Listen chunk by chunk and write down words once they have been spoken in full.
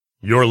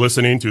You're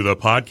listening to the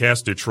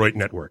Podcast Detroit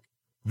Network.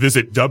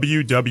 Visit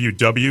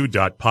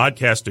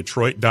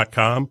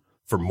www.podcastdetroit.com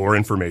for more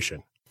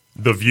information.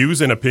 The views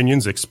and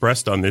opinions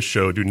expressed on this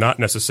show do not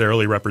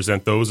necessarily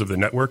represent those of the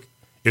network,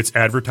 its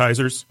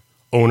advertisers,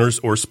 owners,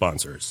 or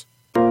sponsors.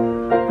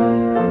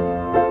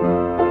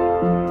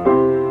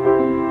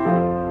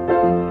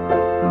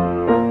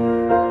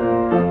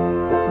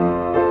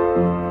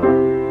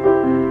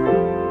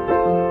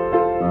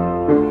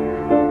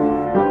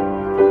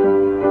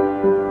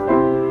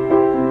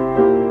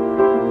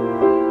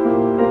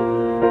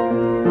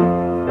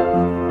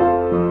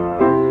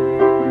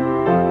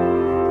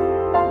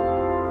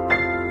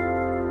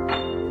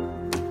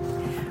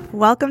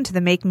 Welcome to the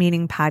Make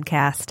Meaning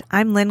podcast.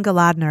 I'm Lynne,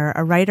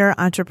 a writer,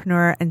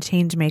 entrepreneur, and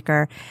change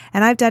maker,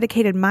 and I've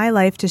dedicated my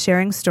life to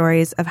sharing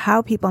stories of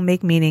how people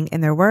make meaning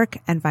in their work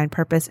and find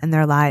purpose in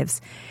their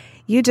lives.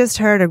 You just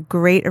heard a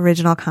great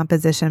original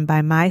composition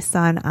by my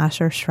son,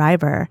 Asher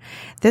Schreiber.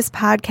 This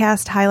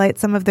podcast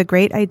highlights some of the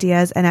great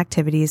ideas and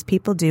activities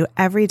people do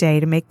every day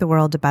to make the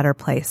world a better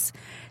place.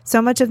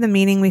 So much of the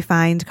meaning we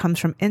find comes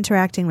from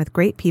interacting with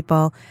great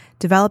people,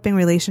 developing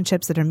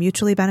relationships that are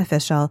mutually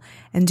beneficial,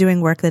 and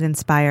doing work that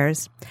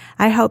inspires.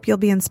 I hope you'll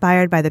be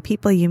inspired by the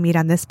people you meet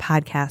on this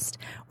podcast.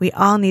 We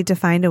all need to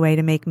find a way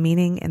to make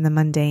meaning in the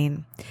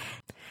mundane.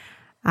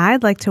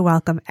 I'd like to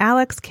welcome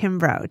Alex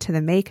Kimbrough to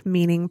the Make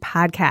Meaning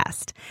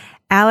podcast.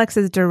 Alex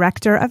is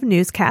director of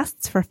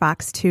newscasts for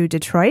Fox 2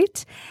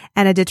 Detroit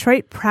and a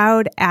Detroit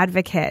proud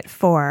advocate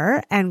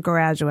for and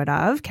graduate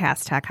of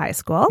Cass Tech High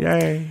School.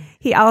 Yay.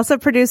 He also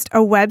produced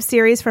a web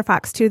series for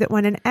Fox 2 that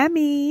won an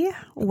Emmy.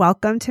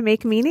 Welcome to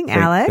Make Meaning,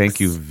 Alex. Thank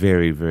you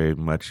very, very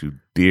much, you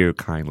dear,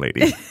 kind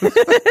lady.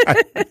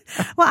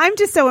 Well, I'm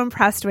just so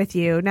impressed with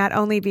you, not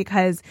only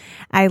because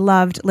I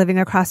loved living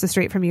across the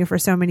street from you for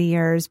so many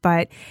years,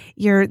 but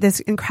you're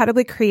this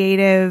incredibly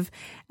creative,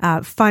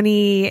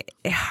 funny,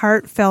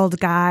 heart-filled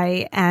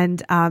guy. And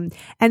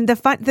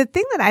the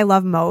thing that I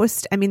love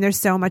most, I mean, there's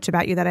so much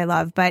about you that I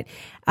love, but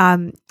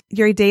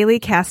your daily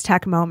Cass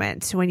Tech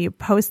moment, when you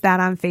post that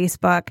on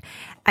Facebook,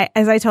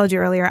 as I told you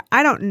earlier,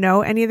 I don't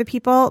know any of the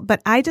people, but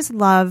I just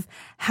love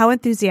how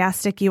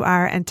enthusiastic you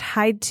are and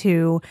tied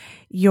to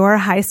your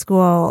high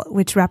school,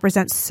 which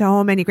represents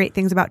so many great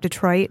things about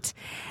Detroit,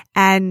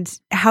 and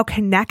how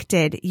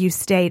connected you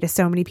stay to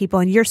so many people.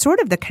 And you're sort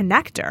of the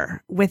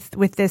connector with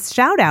this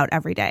shout out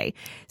every day.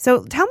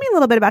 So tell me a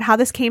little bit about how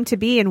this came to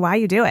be and why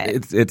you do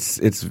it.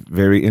 It's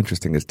very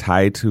interesting. It's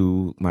tied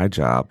to my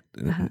job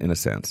in a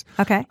sense.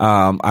 Okay.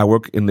 I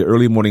work in the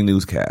early morning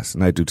newscast,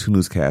 and I do 2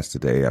 newscasts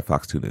today at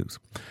Fox 2 News.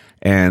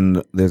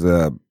 And there's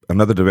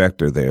another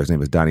director there. His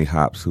name is Donnie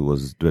Hops, who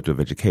was director of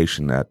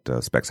education at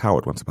Specs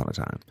Howard once upon a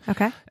time.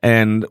 Okay.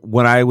 And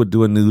when I would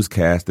do a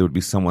newscast, there would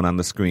be someone on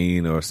the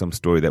screen or some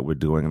story that we're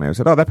doing, and I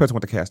said, "Oh, that person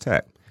went to Cass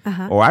Tech."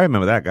 Oh, I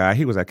remember that guy.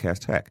 He was at Cass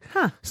Tech.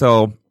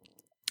 So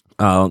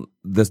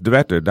this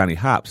director, Donnie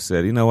Hops,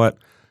 said, "You know what?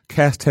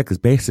 Cass Tech is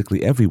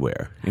basically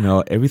everywhere. You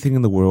know, everything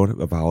in the world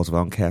revolves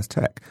around Cass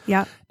Tech."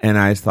 Yeah. And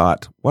I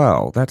thought,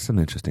 well, that's an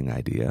interesting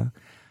idea.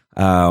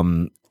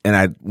 And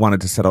I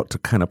wanted to set out to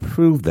kind of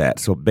prove that.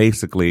 So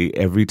basically,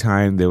 every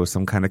time there was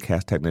some kind of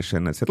Cass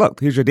technician that said, "Look,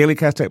 here's your daily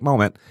Cass Tech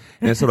moment,"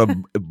 and it sort of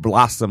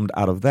blossomed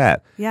out of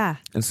that. Yeah.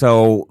 And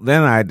so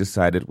then I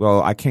decided,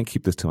 well, I can't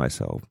keep this to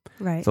myself.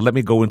 Right. So let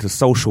me go into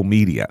social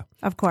media.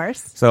 Of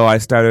course. So I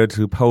started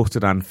to post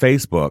it on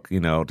Facebook,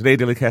 today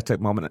daily Cass Tech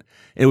moment.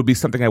 It would be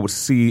something I would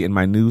see in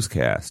my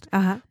newscast.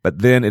 But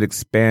then it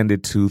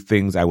expanded to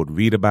things I would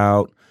read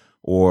about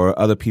or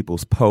other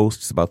people's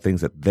posts about things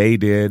that they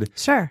did.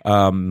 Sure.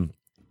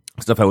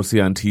 Stuff I would see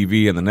on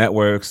TV and the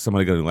networks,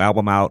 somebody got a new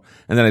album out,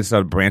 and then I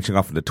started branching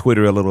off into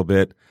Twitter a little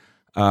bit.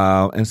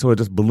 And so it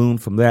just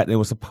ballooned from that. And it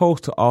was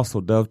supposed to also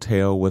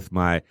dovetail with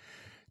my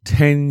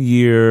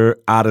 10-year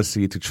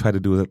odyssey to try to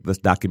do this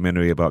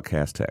documentary about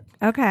Cass Tech.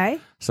 Okay.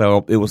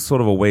 So it was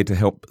sort of a way to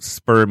help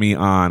spur me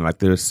on. Like,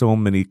 there's so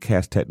many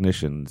Cass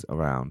technicians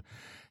around.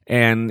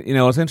 And,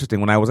 it's interesting.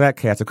 When I was at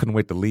Cass, I couldn't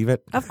wait to leave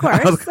it. Of course.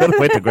 I couldn't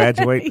wait to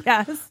graduate.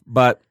 Yes.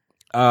 But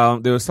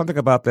there was something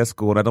about that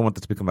school, and I don't want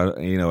this to become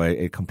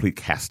a complete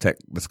Cass Tech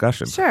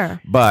discussion.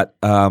 Sure. But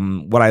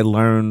what I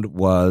learned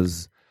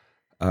was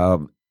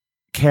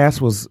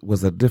Cass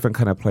was a different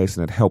kind of place,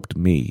 and it helped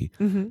me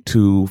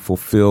to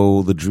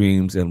fulfill the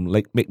dreams and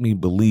make me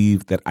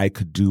believe that I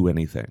could do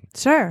anything.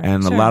 Sure.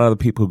 And a lot of the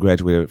people who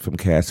graduated from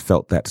Cass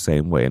felt that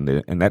same way,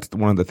 and that's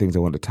one of the things I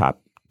wanted to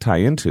tie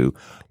into.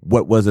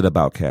 What was it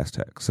about Cass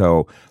Tech?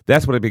 So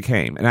that's what it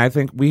became. And I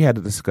think we had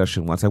a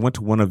discussion once. I went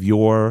to one of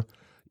your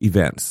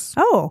events.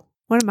 Oh,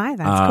 one of my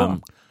events.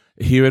 Cool.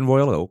 Here in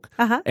Royal Oak.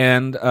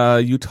 And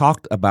you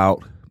talked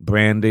about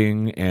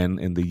branding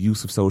and the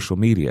use of social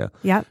media.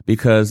 Yep.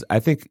 Because I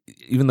think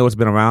even though it's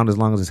been around as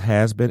long as it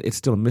has been, it's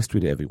still a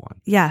mystery to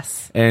everyone.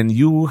 Yes. And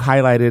you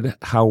highlighted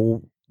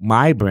how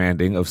my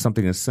branding of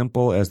something as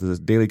simple as this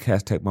daily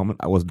Cass Tech moment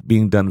was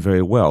being done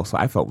very well. So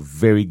I felt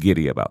very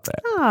giddy about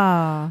that.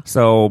 Oh.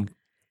 So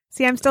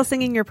see, I'm still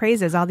singing your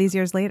praises all these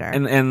years later.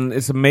 And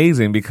it's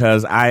amazing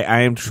because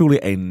I am truly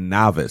a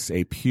novice,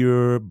 a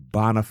pure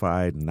bona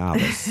fide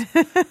novice.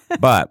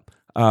 But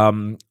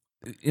the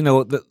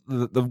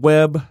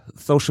web,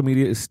 social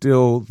media is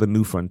still the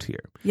new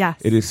frontier.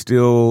 Yes. It is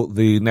still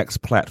the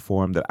next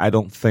platform that I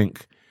don't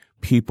think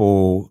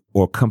people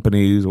or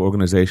companies or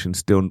organizations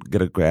still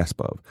get a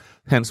grasp of.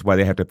 Hence why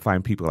they have to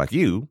find people like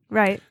you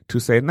to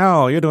say,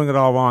 no, you're doing it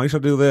all wrong. You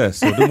should do this.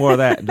 So do more of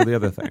that and do the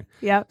other thing.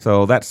 Yep.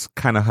 So that's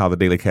kind of how the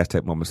Daily Cast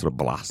Tech Moment sort of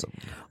blossomed.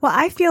 Well,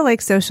 I feel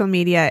like social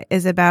media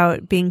is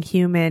about being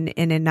human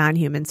in a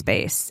non-human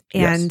space.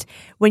 And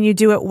when you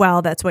do it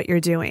well, that's what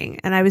you're doing.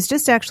 And I was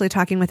just actually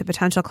talking with a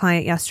potential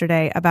client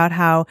yesterday about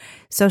how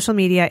social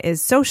media is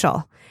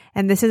social.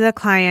 And this is a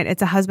client,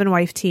 it's a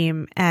husband-wife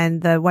team, and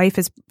the wife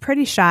is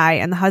pretty shy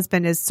and the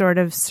husband is sort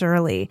of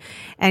surly.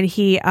 And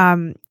he's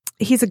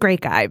a great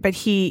guy, but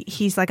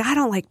he's like, I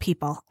don't like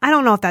people. I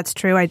don't know if that's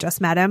true. I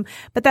just met him,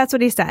 but that's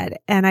what he said.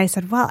 And I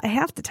said, well, I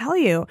have to tell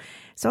you,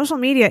 social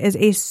media is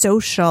a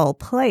social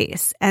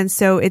place. And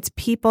so it's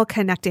people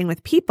connecting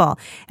with people.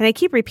 And I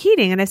keep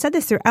repeating, and I've said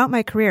this throughout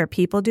my career,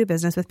 people do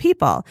business with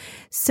people.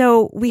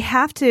 So we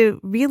have to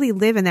really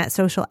live in that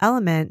social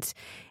element.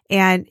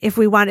 And if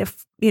we want to,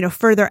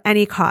 further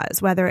any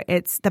cause, whether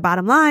it's the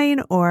bottom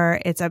line or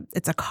it's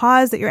a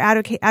cause that you're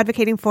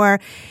advocating for,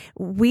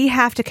 we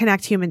have to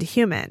connect human to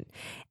human.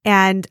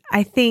 And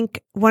I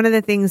think one of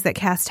the things that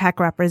Cast Tech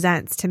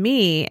represents to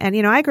me, and,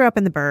 I grew up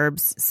in the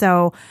burbs.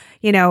 So,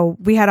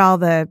 we had all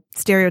the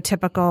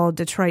stereotypical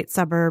Detroit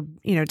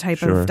suburb,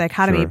 type of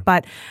dichotomy,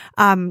 but,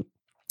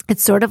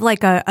 it's sort of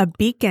like a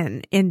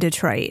beacon in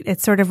Detroit. It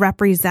sort of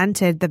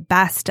represented the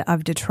best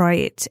of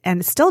Detroit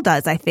and still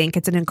does, I think.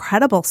 It's an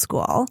incredible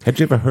school. Had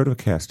you ever heard of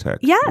Cast Tech?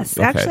 Yes,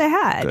 okay. Actually I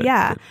had. Good,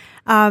 yeah.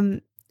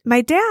 Good.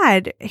 My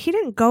dad, he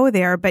didn't go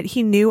there, but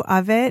he knew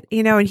of it,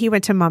 and he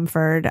went to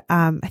Mumford.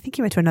 I think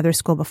he went to another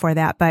school before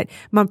that, but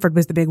Mumford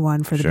was the big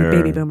one for the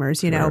baby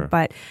boomers,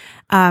 But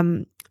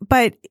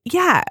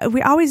yeah,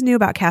 we always knew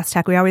about Cast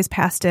Tech. We always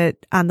passed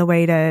it on the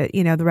way to,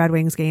 the Red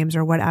Wings games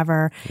or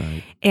whatever.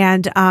 Right.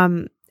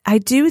 And, I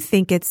do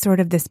think it's sort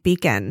of this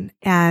beacon,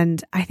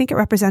 and I think it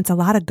represents a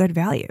lot of good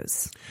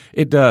values.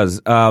 It does.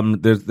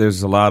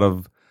 There's a lot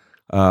of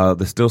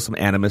there's still some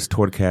animus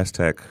toward Cast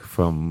Tech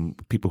from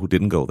people who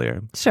didn't go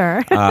there.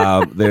 Sure.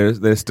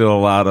 There's still a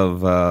lot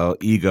of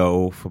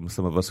ego from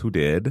some of us who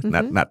did.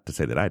 Mm-hmm. Not to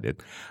say that I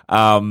did.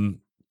 But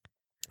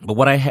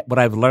what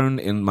I've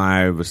learned in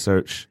my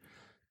research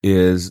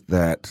is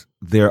that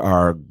there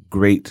are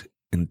great,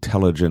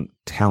 intelligent,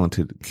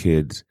 talented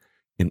kids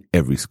in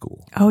every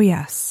school. Oh,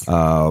 yes.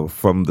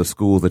 From the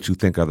schools that you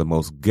think are the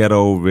most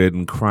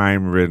ghetto-ridden,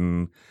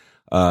 crime-ridden,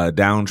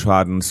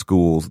 downtrodden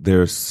schools,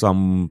 there's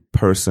some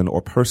person or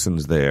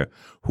persons there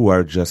who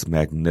are just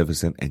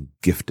magnificent and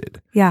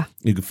gifted. Yeah.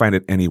 You can find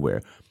it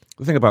anywhere.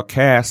 The thing about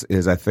Cass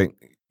is I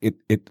think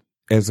it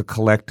as a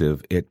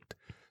collective, it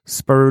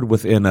spurred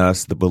within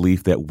us the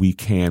belief that we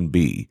can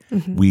be,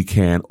 we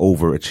can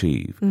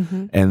overachieve.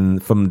 Mm-hmm.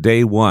 And from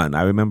day one,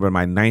 I remember in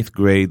my 9th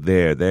grade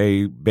there,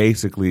 they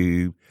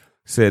basically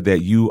said that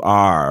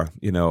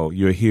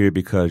you're here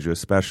because you're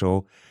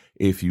special.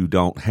 If you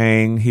don't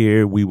hang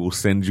here, we will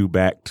send you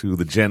back to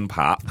the Gen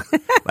Pop,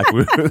 like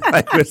we're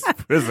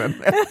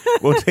prison.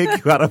 We'll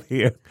take you out of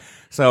here.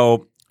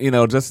 So,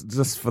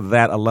 just for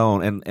that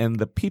alone, and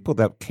the people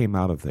that came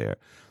out of there,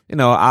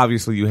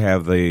 obviously you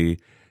have the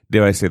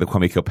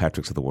Kwame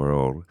Kilpatricks of the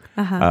world.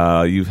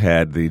 Uh-huh. You've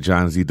had the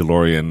John Z.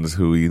 DeLoreans,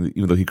 who,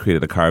 even though he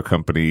created a car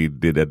company,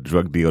 did a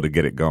drug deal to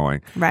get it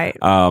going. Right.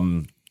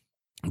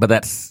 But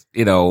that's,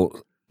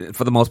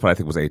 for the most part, I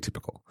think was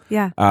atypical.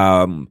 Yeah.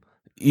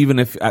 Even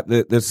if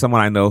there's someone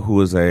I know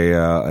who is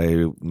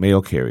a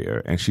mail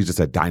carrier, and she's just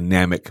a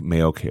dynamic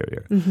mail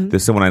carrier. Mm-hmm.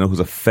 There's someone I know who's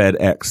a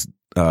FedEx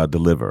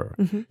deliverer.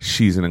 Mm-hmm.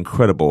 She's an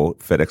incredible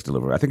FedEx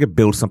deliverer. I think it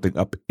builds something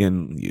up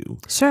in you.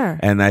 Sure.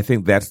 And I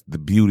think that's the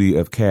beauty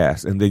of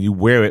Cass. And then you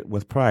wear it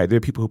with pride. There are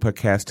people who put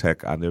Cass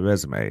Tech on their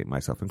resume,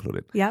 myself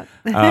included. Yep.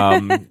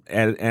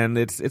 And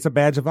it's a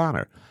badge of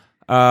honor.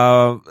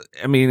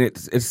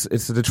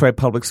 It's a Detroit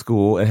public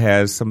school. It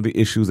has some of the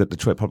issues that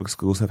Detroit public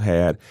schools have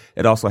had.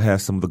 It also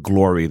has some of the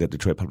glory that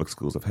Detroit public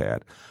schools have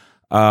had.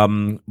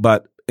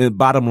 But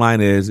bottom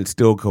line is, it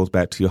still goes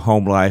back to your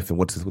home life and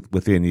what's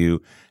within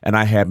you. And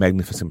I had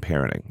magnificent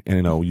parenting.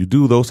 And, you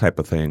do those type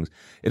of things.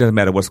 It doesn't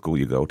matter what school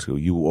you go to.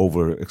 You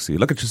over-exceed.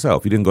 Look at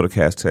yourself. You didn't go to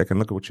Cass Tech, and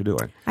look at what you're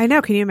doing. I know.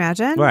 Can you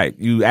imagine? Right.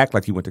 You act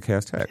like you went to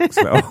Cass Tech.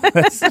 So.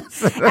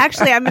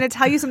 Actually, I'm going to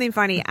tell you something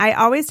funny. I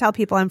always tell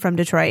people I'm from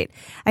Detroit.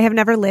 I have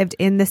never lived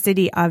in the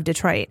city of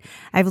Detroit.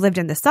 I've lived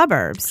in the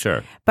suburbs.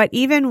 Sure. But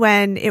even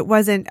when it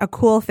wasn't a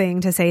cool thing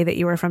to say that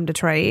you were from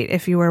Detroit,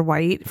 if you were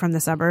white from the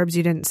suburbs,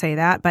 you didn't say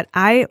that. But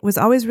I was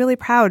always really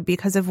proud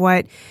because of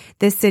what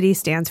this city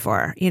stands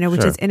for,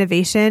 which is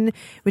innovation,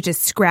 which is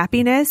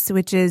scrappiness,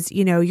 which is,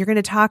 you're going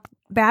to talk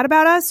bad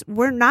about us.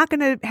 We're not going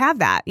to have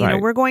that.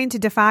 We're going to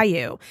defy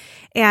you.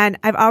 And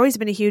I've always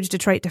been a huge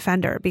Detroit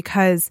defender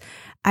because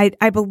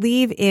I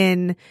believe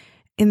in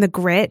in the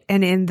grit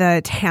and in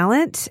the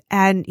talent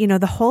and,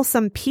 the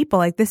wholesome people.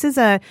 Like this is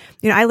I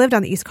lived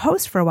on the East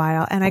Coast for a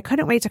while and I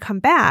couldn't wait to come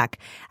back.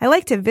 I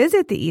like to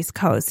visit the East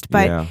Coast,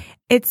 but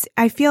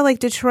I feel like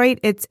Detroit,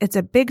 it's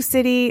a big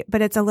city,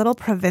 but it's a little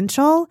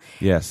provincial.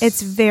 Yes.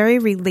 It's very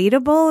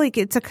relatable. Like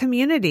it's a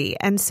community.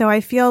 And so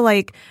I feel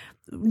like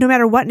no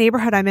matter what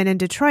neighborhood I'm in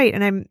Detroit,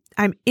 and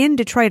I'm in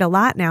Detroit a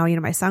lot now,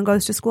 my son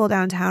goes to school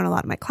downtown. A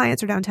lot of my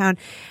clients are downtown.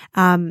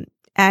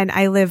 And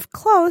I live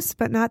close,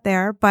 but not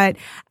there. But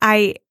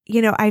I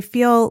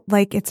feel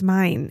like it's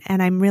mine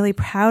and I'm really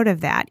proud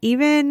of that.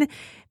 Even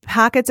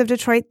pockets of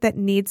Detroit that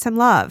need some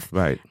love.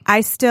 Right.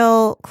 I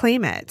still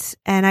claim it.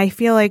 And I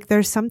feel like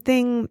there's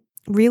something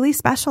really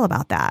special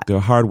about that. There are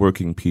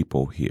hardworking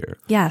people here.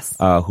 Yes.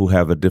 Who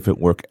have a different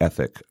work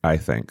ethic, I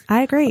think.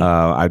 I agree.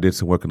 I did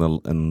some work in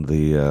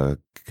the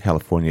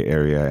California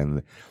area,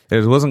 and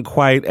it wasn't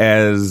quite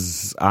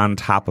as on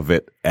top of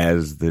it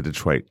as the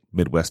Detroit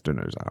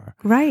Midwesterners are.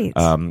 Right.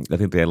 I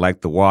think they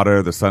like the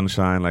water, the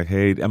sunshine. Like,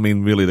 hey,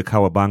 really, the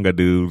Cowabunga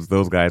dudes,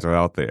 those guys are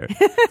out there.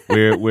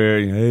 Where,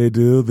 hey,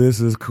 dude,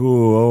 this is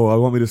cool. Oh, I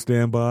want me to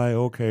stand by.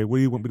 Okay, where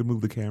do you want me to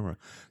move the camera?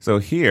 So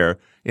here,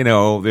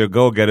 they're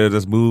go-getters.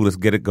 Let's move. Let's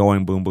get it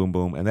going. Boom, boom,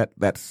 boom. And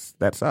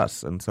that's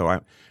us. And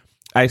so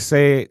I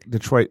say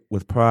Detroit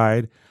with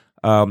pride.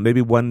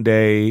 Maybe one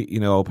day,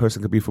 a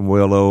person could be from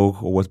Royal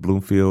Oak or West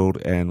Bloomfield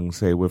and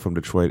say we're from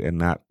Detroit and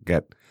not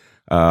get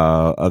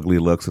ugly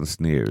looks and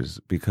sneers,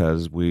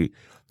 because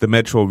the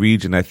metro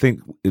region, I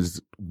think,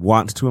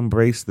 wants to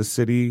embrace the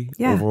city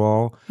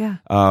overall. Yeah.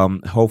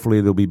 Hopefully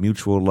there'll be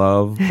mutual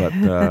love,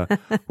 but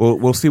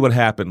we'll see what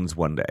happens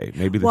one day.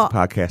 Maybe this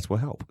podcast will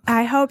help.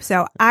 I hope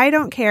so. I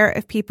don't care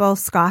if people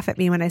scoff at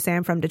me when I say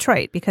I'm from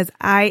Detroit, because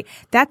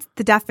that's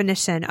the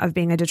definition of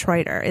being a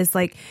Detroiter, is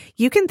like,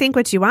 you can think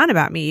what you want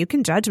about me, you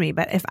can judge me,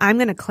 but if I'm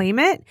going to claim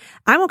it,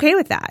 I'm okay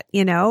with that,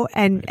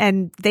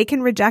 and they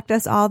can reject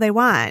us all they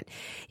want.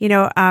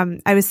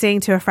 I was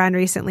saying to a friend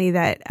recently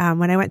that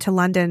when I went to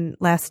London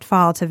last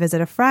fall to visit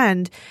a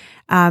friend,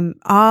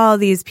 all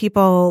these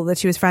people that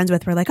she was friends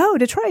with were like, oh,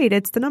 Detroit,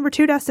 it's the number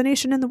 2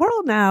 destination in the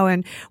world now.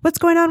 And what's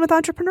going on with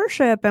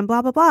entrepreneurship and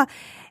blah, blah, blah.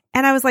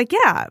 And I was like,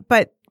 yeah,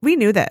 but we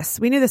knew this.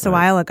 We knew this a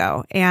while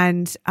ago.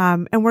 And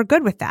we're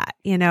good with that.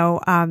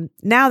 Now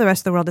the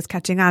rest of the world is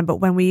catching on. But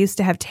when we used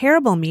to have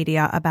terrible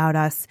media about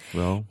us,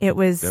 it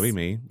was. That'd be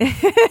me.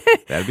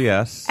 That'd be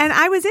us. And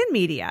I was in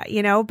media,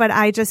 but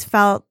I just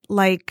felt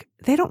like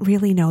they don't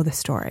really know the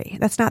story.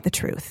 That's not the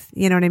truth.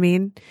 You know what I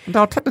mean?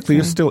 No, technically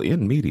you're still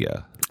in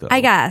media, though.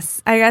 I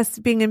guess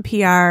being in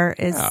PR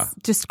is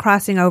just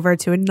crossing over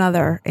to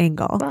another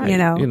angle, right.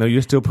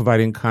 You're still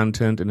providing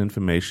content and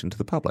information to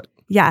the public.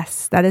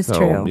 Yes, that is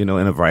true. In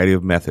a variety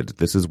of methods.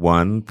 This is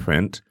one: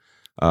 print,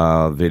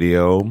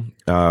 video.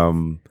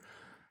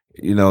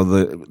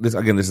 This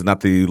is not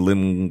the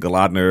Lynne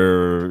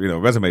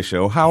Golodner, resume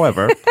show.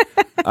 However,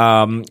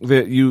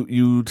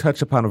 you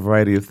touch upon a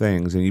variety of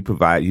things, and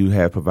you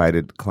have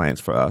provided clients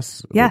for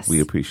us. Yes,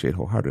 we appreciate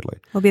wholeheartedly.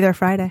 We'll be there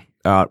Friday.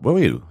 Will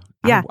you?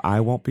 Yeah,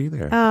 I won't be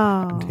there. Oh,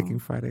 I'm taking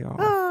Friday off.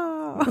 Oh.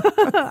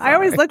 I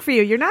always look for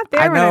you. You're not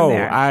there. I know.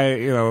 When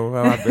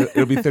I'm there.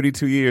 It'll be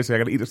 32 years, so I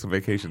got to eat up some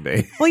vacation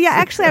day. Well, yeah,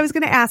 actually, I was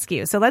going to ask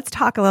you. So let's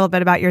talk a little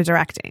bit about your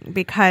directing,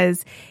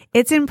 because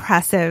it's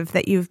impressive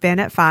that you've been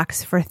at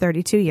Fox for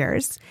 32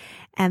 years.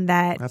 And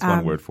that's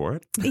one word for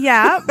it.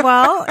 Yeah.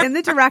 Well, in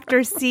the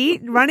director's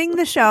seat, running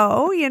the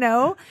show,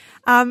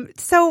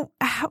 So,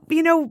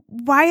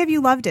 why have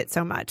you loved it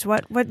so much?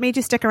 What made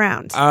you stick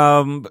around?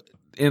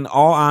 In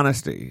all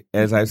honesty,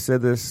 as I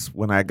said this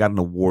when I got an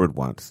award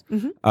once,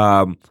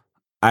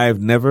 I've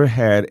never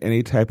had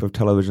any type of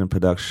television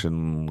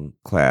production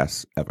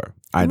class ever.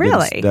 I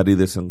didn't study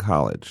this in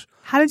college.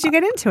 How did you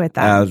get into it,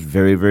 then? It was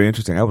very, very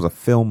interesting. I was a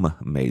film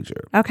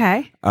major.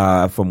 Okay.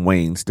 From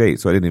Wayne State,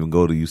 so I didn't even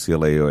go to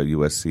UCLA or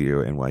USC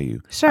or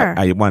NYU. Sure.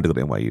 I wanted to go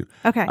to NYU.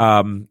 Okay.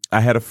 I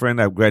had a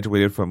friend I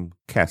graduated from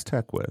Cass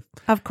Tech with.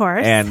 Of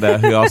course. And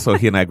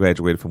he and I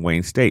graduated from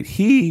Wayne State.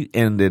 He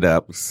ended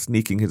up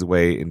sneaking his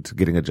way into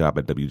getting a job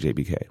at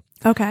WJBK.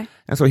 Okay.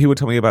 And so he would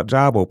tell me about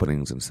job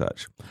openings and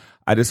such.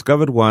 I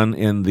discovered one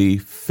in the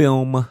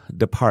film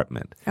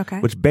department,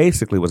 which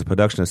basically was a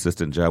production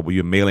assistant job where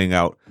you're mailing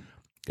out.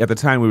 At the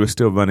time, we were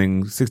still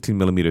running 16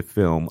 millimeter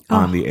film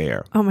on the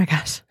air. Oh my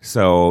gosh.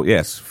 So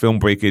yes, film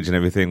breakage and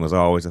everything was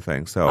always a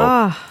thing.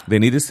 So they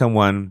needed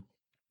someone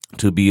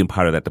to be in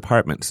part of that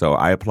department. So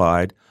I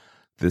applied.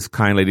 This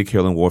kind lady,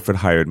 Carolyn Warford,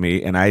 hired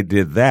me, and I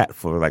did that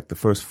for like the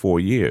first 4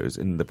 years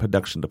in the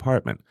production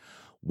department.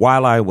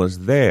 While I was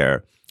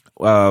there,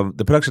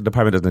 the production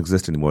department doesn't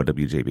exist anymore at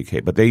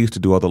WJBK, but they used to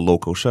do all the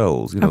local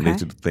shows. They used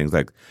to do things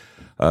like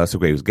Sir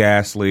Graves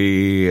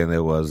Ghastly, and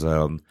there was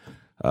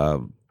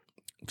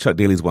Chuck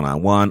Daly's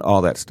One-on-One,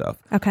 all that stuff.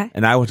 Okay.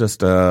 And I was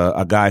just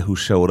a guy who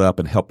showed up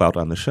and helped out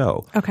on the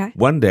show. Okay.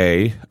 One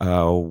day,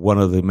 one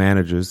of the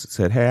managers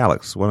said, "Hey,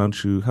 Alex,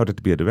 how did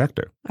it be a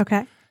director?"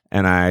 Okay.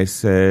 And I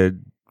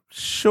said,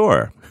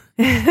 "Sure."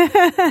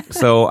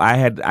 So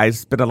I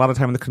spent a lot of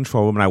time in the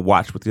control room, and I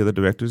watched what the other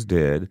directors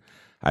did.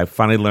 I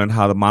finally learned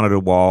how the monitor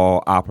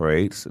wall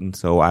operates, and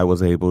so I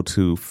was able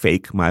to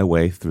fake my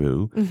way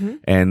through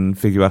and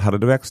figure out how to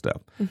direct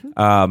stuff.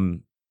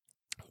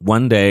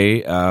 One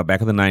day,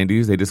 back in the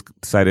 90s, they just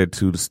decided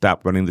to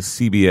stop running the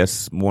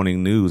CBS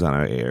morning news on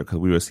our air because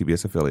we were a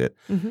CBS affiliate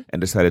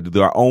and decided to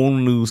do our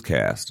own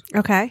newscast.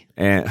 Okay.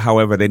 And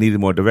however, they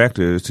needed more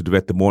directors to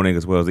direct the morning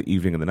as well as the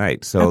evening and the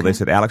night. So they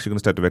said, Alex, you're going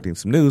to start directing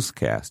some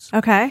newscasts.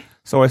 Okay.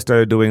 So I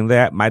started doing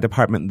that. My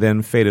department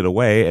then faded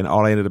away, and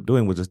all I ended up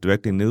doing was just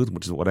directing news,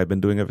 which is what I've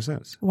been doing ever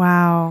since.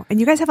 Wow. And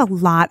you guys have a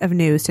lot of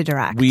news to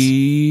direct.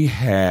 We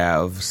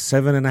have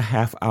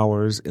 7.5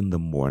 hours in the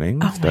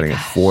morning, starting at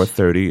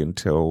 4:30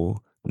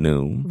 until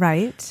noon.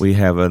 Right. We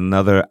have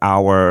another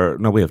hour.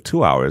 No, we have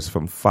 2 hours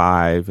from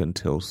 5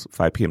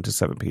 p.m. to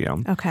 7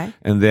 p.m. Okay.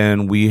 And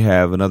then we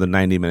have another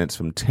 90 minutes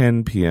from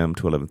 10 p.m.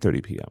 to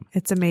 11:30 p.m.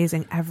 It's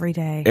amazing every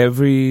day.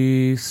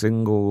 Every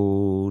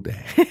single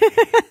day.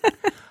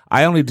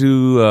 I only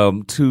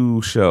do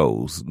 2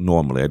 shows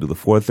normally. I do the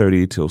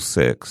 4:30 till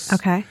 6.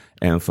 Okay.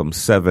 And from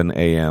 7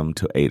 a.m.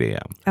 to 8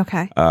 a.m.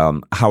 Okay.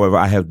 However,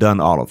 I have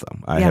done all of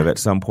them. I have at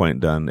some point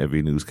done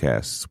every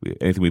newscast,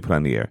 anything we put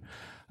on the air.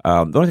 The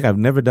only thing I've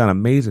never done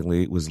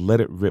amazingly was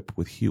Let It Rip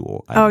with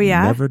Huel. I've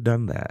never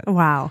done that.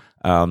 Wow.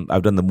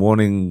 I've done the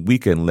morning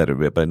weekend Let It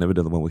Rip, but I've never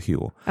done the one with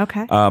Huel.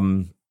 Okay.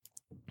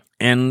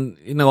 And,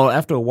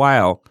 after a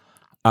while,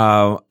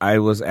 I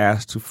was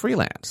asked to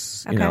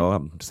freelance. Okay.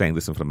 I'm saying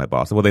this in front of my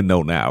boss. Well, they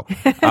know now.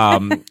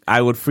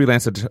 I would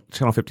freelance at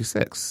Channel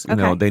 56.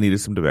 They needed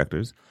some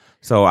directors.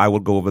 So I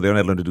would go over there and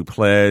I learned to do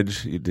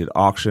pledge. You did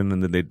auction,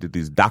 and then they did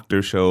these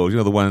doctor shows.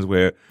 The ones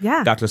where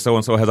Dr.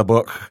 So-and-so has a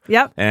book.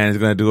 Yep. And he's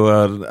going to do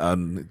a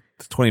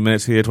 20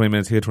 minutes here, 20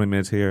 minutes here, 20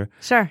 minutes here.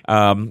 Sure.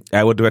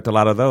 I would direct a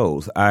lot of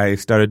those. I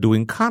started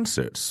doing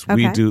concerts.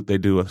 Okay. They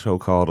do a show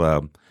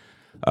called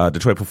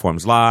Detroit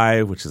Performs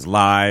Live, which is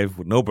live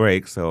with no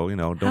breaks. So,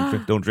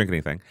 don't drink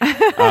anything.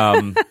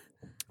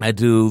 I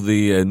do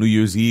the New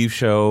Year's Eve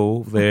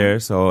show there.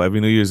 So every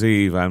New Year's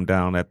Eve, I'm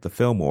down at the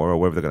Fillmore or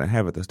wherever they're going to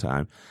have it this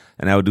time.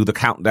 And I would do the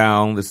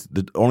countdown. It's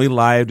the only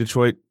live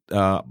Detroit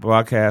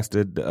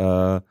broadcasted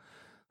New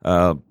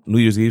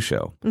Year's Eve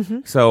show.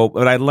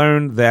 But I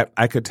learned that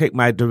I could take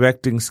my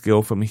directing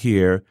skill from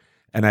here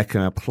and I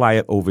can apply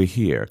it over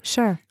here.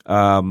 Sure.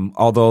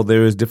 Although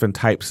there is different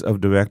types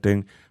of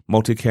directing,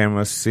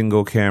 multi-camera,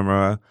 single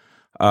camera.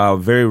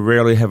 Very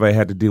rarely have I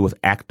had to deal with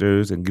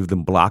actors and give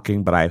them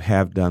blocking, but I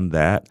have done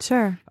that.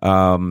 Sure.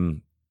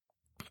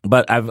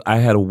 But I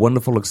had a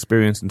wonderful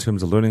experience in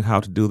terms of learning how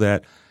to do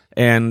that.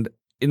 And,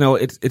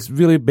 it's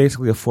really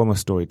basically a form of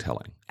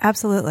storytelling.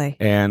 Absolutely.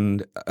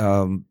 And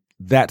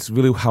that's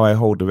really how I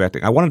hold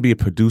directing. I wanted to be a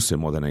producer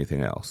more than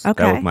anything else.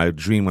 Okay. That was my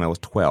dream when I was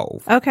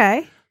 12.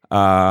 Okay.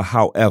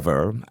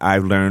 However, I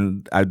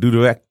do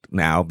direct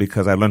now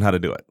because I learned how to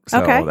do it. So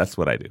that's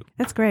what I do.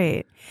 That's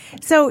great.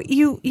 So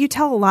you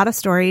tell a lot of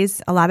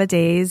stories, a lot of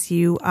days.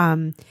 You're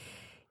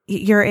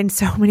in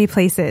so many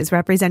places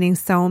representing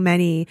so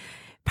many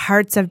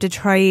parts of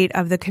Detroit,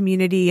 of the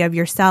community, of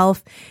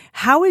yourself.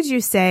 How would you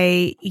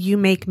say you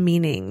make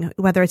meaning,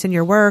 whether it's in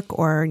your work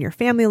or in your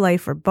family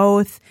life or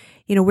both?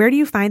 Where do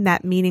you find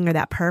that meaning or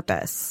that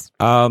purpose?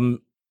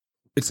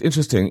 It's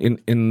interesting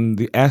in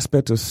the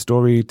aspect of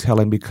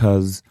storytelling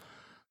because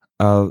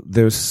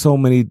there's so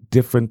many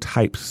different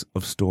types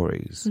of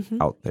stories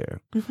out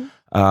there.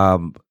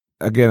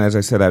 Again, as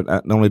I said,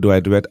 not only do I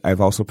direct,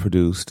 I've also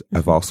produced,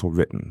 I've also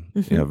written.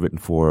 I've written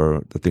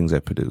for the things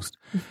I've produced.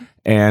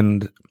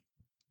 And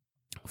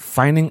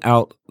finding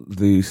out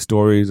the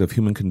stories of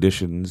human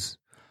conditions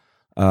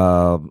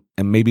and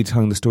maybe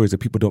telling the stories that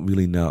people don't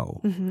really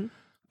know.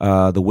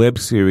 The web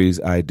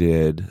series I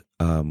did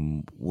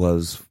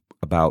was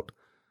about,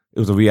 it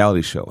was a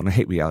reality show, and I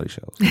hate reality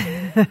shows.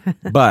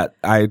 But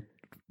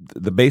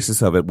the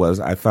basis of it was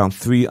I found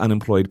 3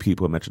 unemployed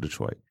people in Metro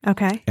Detroit.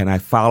 Okay. And I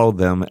followed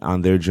them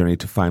on their journey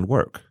to find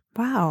work.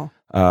 Wow.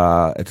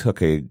 It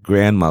took a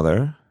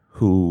grandmother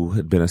who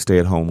had been a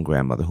stay-at-home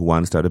grandmother who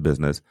wanted to start a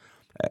business,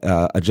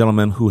 a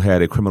gentleman who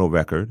had a criminal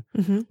record,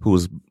 who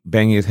was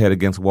banging his head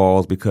against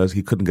walls because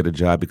he couldn't get a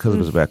job because of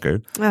his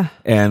record,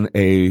 and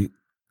a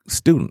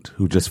student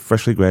who just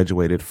freshly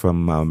graduated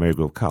from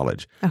Marygrove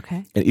College.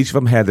 Okay. And each of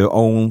them had their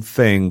own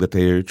thing that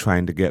they're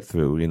trying to get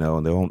through, and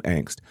their own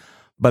angst.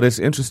 But it's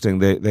interesting.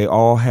 They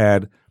all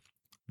had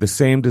the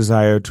same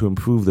desire to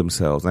improve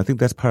themselves. And I think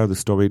that's part of the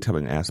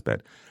storytelling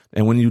aspect.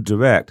 And when you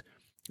direct,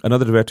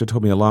 another director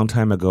told me a long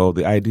time ago,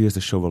 the idea is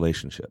to show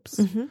relationships.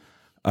 And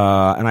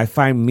I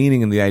find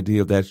meaning in the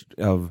idea of that,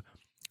 of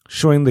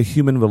showing the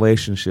human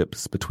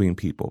relationships between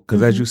people.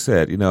 Because as you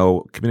said,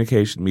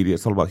 communication, media,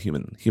 it's all about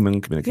human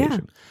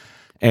communication.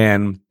 Yeah.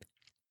 And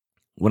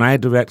when I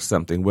direct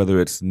something,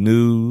 whether it's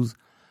news,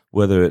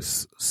 whether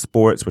it's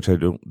sports, which I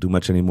don't do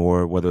much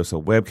anymore, whether it's a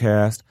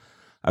webcast,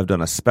 I've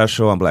done a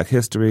special on Black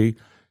History,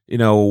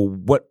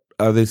 what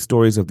are the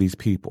stories of these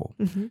people?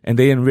 And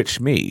they enrich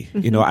me.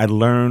 I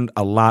learned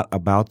a lot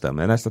about them.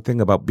 And that's the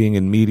thing about being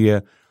in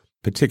media.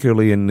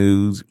 particularly in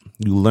news,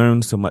 you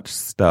learn so much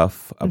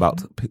stuff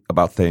about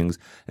things,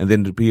 and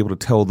then to be able to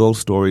tell those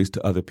stories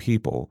to other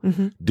people,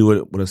 do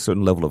it with a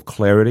certain level of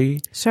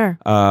clarity. Sure.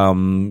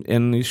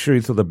 And sure,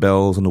 you throw the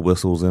bells and the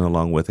whistles in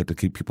along with it to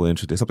keep people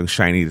interested. Something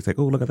shiny to think,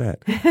 oh, look at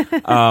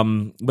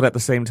that. But at the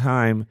same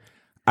time,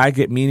 I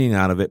get meaning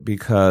out of it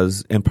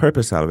and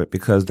purpose out of it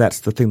because that's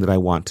the thing that I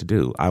want to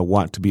do. I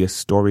want to be a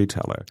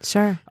storyteller.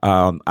 Sure.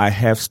 I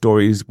have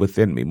stories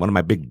within me. One of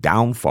my big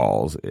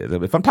downfalls is,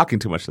 if I'm talking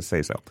too much, to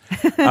say so.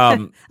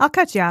 I'll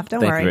cut you off. Don't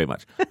worry. Thank you very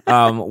much.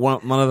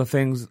 One of the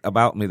things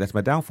about me that's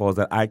my downfall is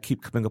that I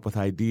keep coming up with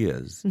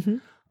ideas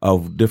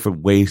of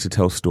different ways to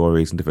tell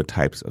stories and different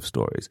types of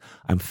stories.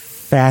 I'm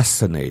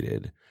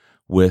fascinated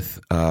with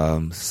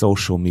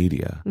social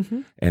media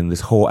and this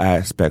whole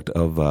aspect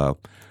of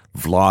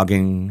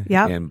vlogging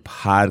and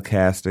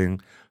podcasting,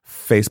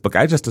 Facebook.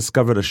 I just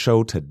discovered a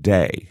show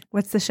today.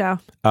 What's the show?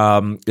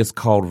 It's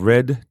called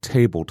Red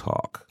Table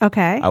Talk.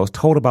 Okay. I was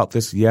told about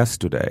this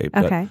yesterday,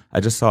 but Okay. I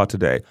just saw it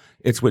today.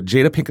 It's with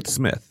Jada Pinkett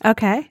Smith.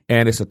 Okay.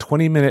 And it's a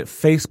 20-minute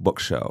Facebook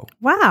show.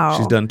 Wow.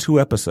 She's done 2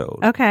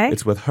 episodes. Okay.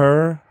 It's with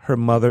her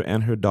mother,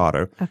 and her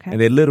daughter. Okay.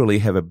 And they literally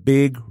have a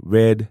big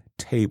red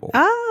table.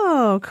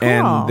 Oh, cool.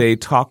 And they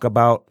talk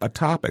about a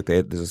topic.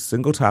 There's a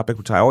single topic,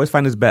 which I always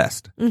find is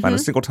best. Find a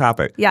single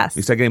topic. Yes.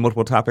 You start getting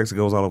multiple topics, it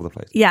goes all over the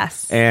place.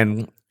 Yes.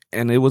 And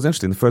it was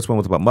interesting. The first one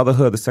was about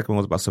motherhood. The second one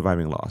was about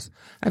surviving loss.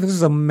 And this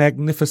is a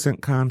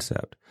magnificent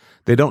concept.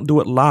 They don't do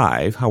it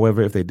live.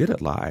 However, if they did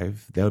it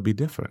live, that would be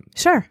different.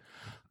 Sure.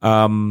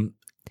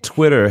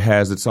 Twitter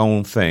has its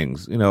own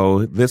things. You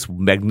know, this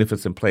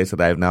magnificent place that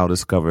I've now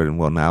discovered and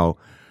will now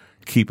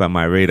keep on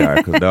my radar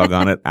because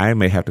doggone it, I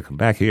may have to come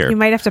back here. You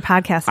might have to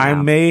podcast now. I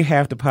may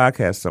have to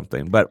podcast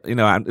something. But, you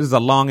know, this is a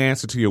long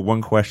answer to your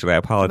one question. I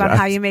apologize. About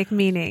how you make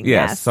meaning.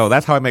 Yes. So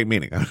that's how I make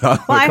meaning. Well,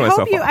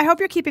 I hope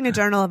you're keeping a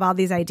journal of all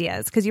these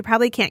ideas because you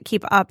probably can't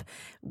keep up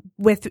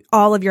with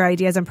all of your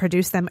ideas and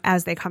produce them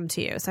as they come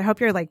to you. So I hope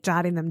you're like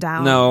jotting them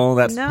down. No,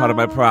 that's part of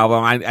my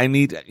problem. I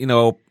need, you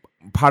know,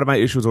 part of my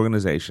issue is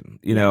organization.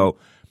 You know,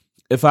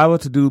 if I were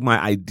to do my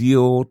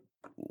ideal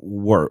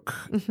work,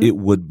 it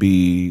would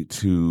be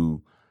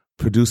to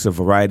produce a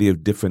variety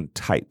of different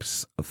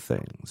types of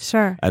things.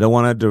 Sure. I don't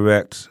want to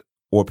direct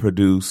or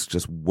produce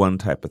just one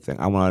type of thing.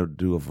 I want to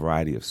do a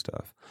variety of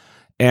stuff.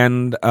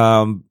 And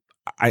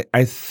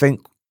I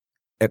think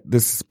at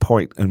this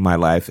point in my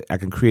life, I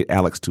can create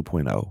Alex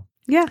 2.0.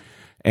 Yeah.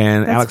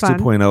 And That's Alex fun.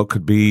 2.0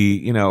 could be,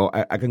 you know,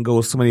 I can go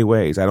so many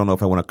ways. I don't know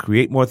if I want to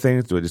create more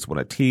things. Do I just want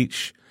to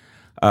teach?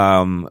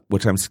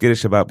 Which I'm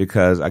skittish about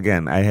because,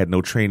 again, I had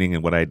no training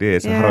in what I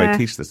did. So how do I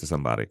teach this to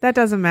somebody? That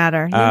doesn't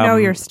matter. You know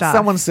your stuff.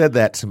 Someone said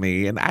that to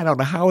me, and I don't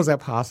know. How is that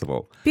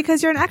possible?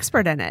 Because you're an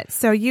expert in it.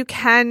 So you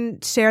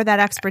can share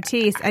that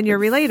expertise and you're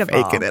relatable.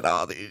 Faking it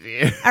all these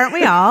years. Aren't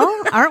we all?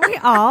 Aren't we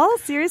all?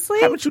 Seriously?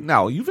 Haven't you?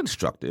 No, you've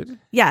instructed.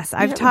 Yes,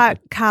 I've taught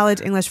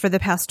college English for the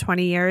past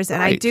 20 years, and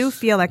I do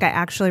feel like I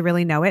actually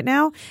really know it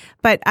now.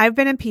 But I've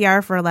been in PR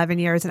for 11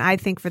 years, and I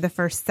think for the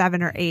first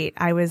 7 or 8,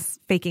 I was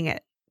faking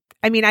it.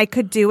 I mean, I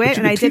could do it,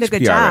 and I did a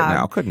good PR job. right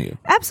now, couldn't you?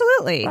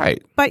 Absolutely.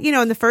 Right. But, you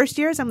know, in the first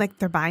years, I'm like,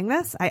 they're buying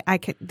this.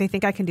 They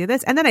think I can do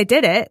this. And then I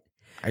did it.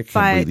 I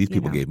can't believe these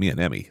people gave me an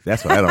Emmy.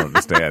 That's what I don't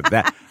understand.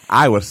 That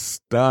I was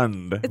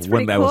stunned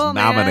when I was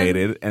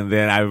nominated, and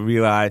then I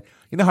realized,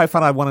 you know how I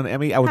found out I won an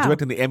Emmy? I was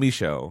directing the Emmy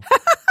show.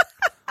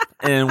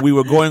 And we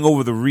were going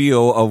over the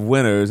reel of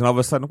winners, and all of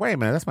a sudden, wait a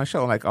minute, that's my show.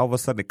 And like all of a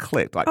sudden, it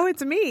clicked. Like, oh,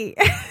 it's me.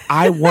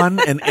 I won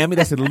an Emmy.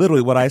 That's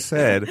literally what I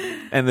said.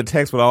 And the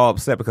text were all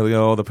upset because, you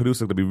know, the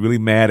producer would be really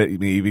mad at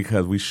me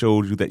because we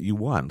showed you that you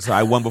won. So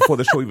I won before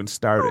the show even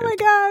started. Oh my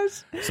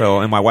gosh. So,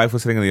 and my wife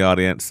was sitting in the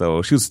audience,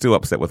 so she was still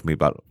upset with me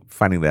about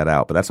finding that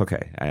out. But that's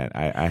okay.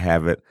 I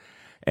have it.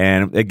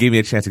 And it gave me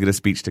a chance to get a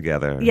speech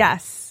together.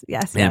 Yes.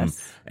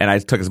 And I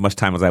took as much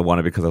time as I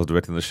wanted because I was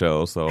directing the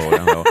show. So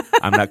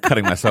I'm not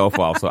cutting myself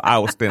off. So I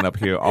will stand up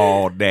here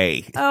all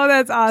day. Oh,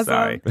 that's awesome.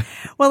 Sorry.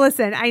 Well,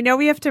 listen, I know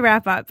we have to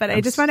wrap up, but I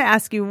just want to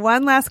ask you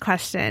one last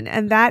question.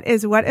 And that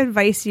is what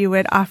advice you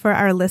would offer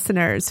our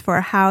listeners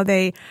for how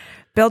they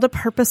build a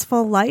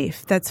purposeful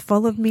life that's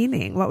full of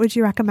meaning. What would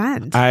you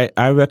recommend?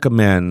 I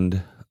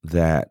recommend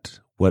that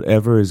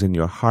whatever is in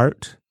your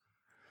heart,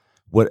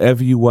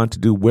 whatever you want to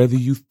do, whether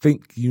you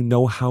think you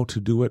know how to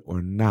do it or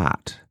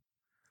not,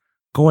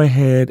 go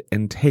ahead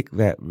and take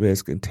that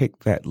risk and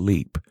take that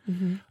leap.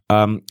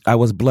 I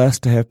was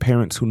blessed to have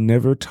parents who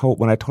never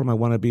when I told them I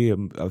want to be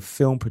a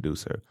film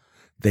producer,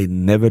 they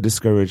never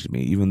discouraged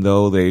me, even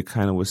though they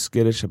kind of were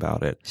skittish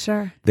about it.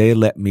 Sure. They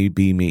let me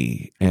be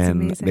me,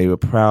 and amazing. They were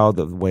proud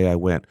of the way I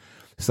went.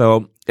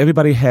 So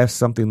everybody has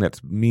something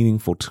that's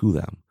meaningful to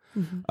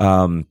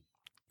them,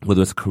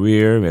 whether it's a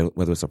career,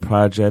 whether it's a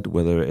project,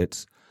 whether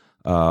it's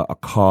a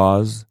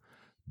cause.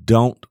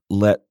 Don't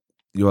let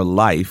your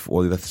life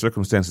or the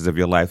circumstances of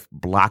your life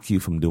block you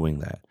from doing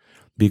that,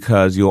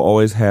 because you'll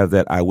always have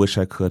that I wish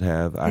I could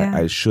have,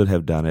 I should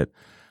have done it.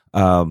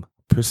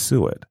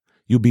 Pursue it.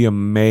 You'll be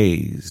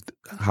amazed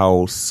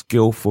how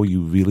skillful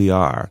you really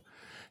are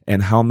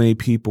and how many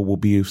people will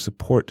be of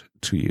support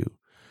to you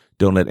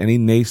Don't let any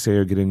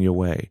naysayer get in your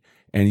way.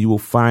 And you will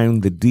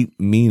find the deep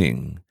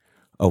meaning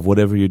of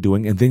whatever you're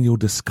doing, and then you'll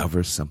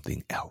discover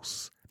something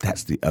else.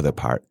 That's the other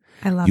part.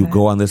 I love you it.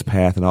 go on this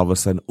path, and all of a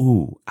sudden,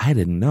 ooh, I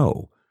didn't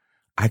know.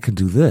 I can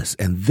do this,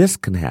 and this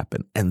can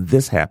happen, and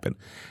this happen.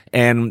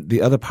 And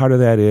the other part of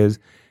that is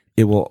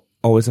it will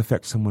always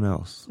affect someone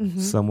else.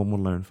 Someone will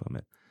learn from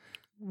it.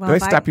 Well,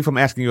 Did I stop you from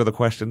asking you other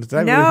questions? Did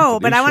I no, really,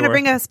 but I want to sure?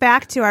 bring us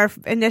back to our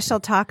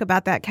initial talk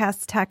about that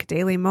Cast Tech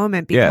Daily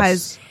Moment,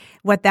 because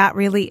what that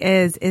really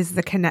is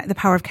the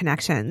power of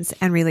connections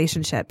and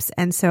relationships.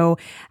 And so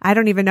I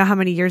don't even know how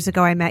many years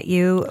ago I met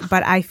you,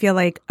 but I feel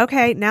like,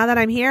 okay, now that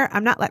I'm here,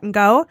 I'm not letting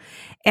go.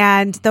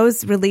 And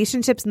those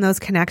relationships and those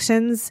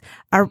connections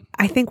are,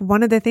 I think,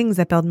 one of the things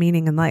that build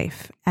meaning in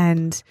life.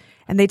 And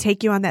they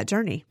take you on that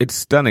journey. It's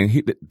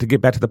stunning. To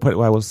get back to the point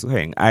where I was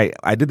saying, I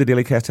did the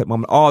Daily Cast Tech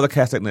Moment. All the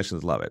Cast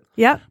technicians love it.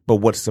 Yep. But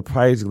what's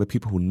surprising, the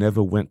people who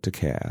never went to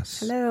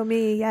Cast. Hello,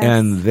 me, yes.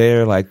 And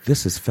they're like,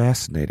 this is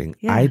fascinating.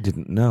 Yeah. I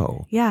didn't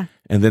know. Yeah.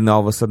 And then all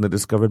of a sudden they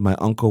discovered my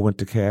uncle went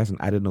to Cast,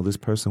 and I didn't know this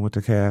person went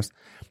to Cast.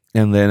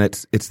 And then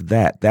it's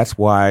that. That's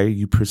why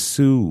you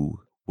pursue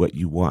what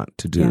you want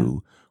to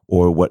do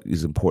or what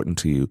is important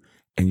to you,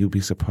 and you'll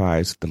be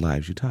surprised the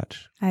lives you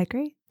touch. I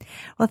agree.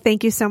 Well,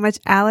 thank you so much,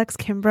 Alex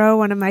Kimbrough,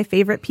 one of my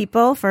favorite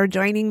people, for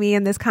joining me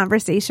in this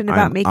conversation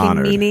about I'm making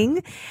honored.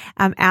 meaning.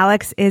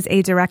 Alex is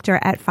a director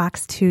at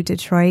Fox 2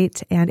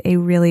 Detroit and a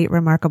really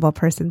remarkable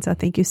person. So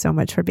thank you so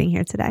much for being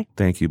here today.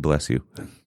 Thank you. Bless you.